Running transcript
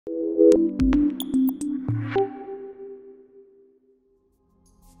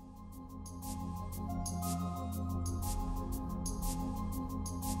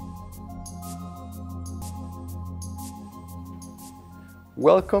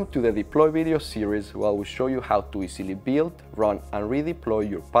Welcome to the Deploy video series where I will show you how to easily build, run and redeploy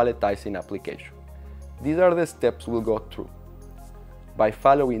your palletizing application. These are the steps we'll go through. By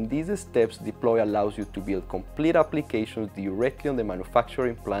following these steps, Deploy allows you to build complete applications directly on the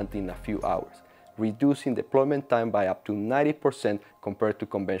manufacturing plant in a few hours, reducing deployment time by up to 90% compared to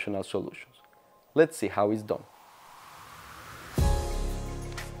conventional solutions. Let's see how it's done.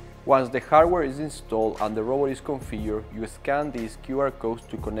 Once the hardware is installed and the robot is configured, you scan these QR codes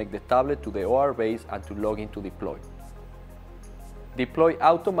to connect the tablet to the OR base and to log into Deploy. Deploy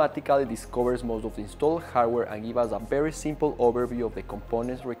automatically discovers most of the installed hardware and gives us a very simple overview of the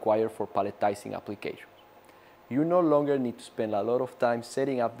components required for palletizing applications. You no longer need to spend a lot of time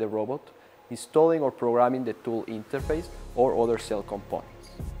setting up the robot, installing or programming the tool interface or other cell components.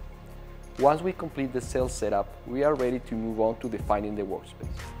 Once we complete the cell setup, we are ready to move on to defining the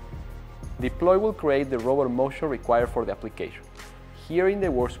workspace. Deploy will create the robot motion required for the application. Here in the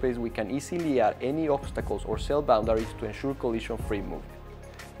workspace, we can easily add any obstacles or cell boundaries to ensure collision-free movement.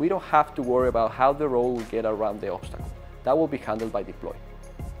 We don't have to worry about how the robot will get around the obstacle. That will be handled by Deploy.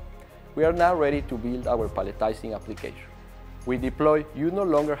 We are now ready to build our palletizing application. With Deploy, you no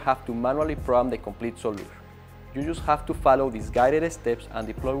longer have to manually program the complete solution. You just have to follow these guided steps and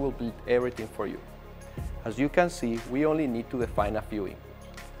Deploy will build everything for you. As you can see, we only need to define a few inputs.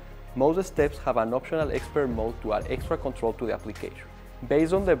 Most steps have an optional expert mode to add extra control to the application.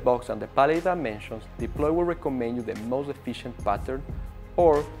 Based on the box and the pallet dimensions, Deploy will recommend you the most efficient pattern,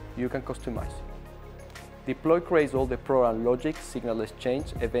 or you can customize it. Deploy creates all the program logic, signal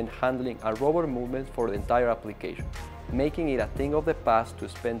exchange, event handling, and robot movements for the entire application, making it a thing of the past to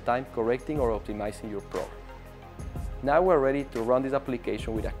spend time correcting or optimizing your program. Now we're ready to run this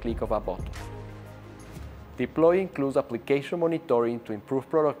application with a click of a button. Deploy includes application monitoring to improve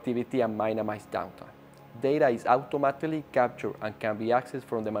productivity and minimize downtime. Data is automatically captured and can be accessed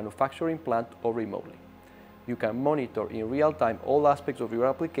from the manufacturing plant or remotely. You can monitor in real time all aspects of your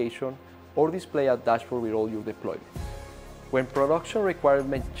application or display a dashboard with all your deployments. When production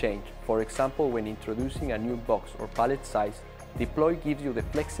requirements change, for example when introducing a new box or pallet size, Deploy gives you the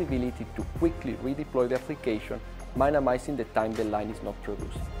flexibility to quickly redeploy the application, minimizing the time the line is not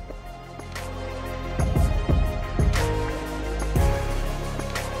producing.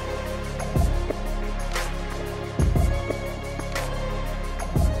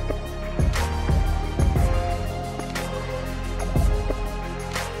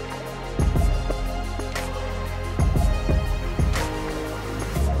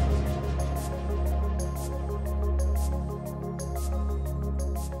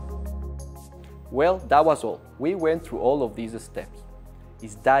 Well, that was all. We went through all of these steps.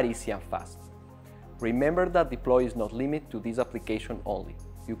 It's that easy and fast. Remember that Deploy is not limited to this application only.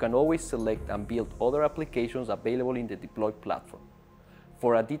 You can always select and build other applications available in the Deploy platform.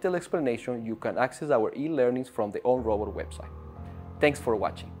 For a detailed explanation, you can access our e-learnings from the OnRobot website. Thanks for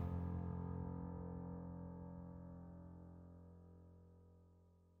watching.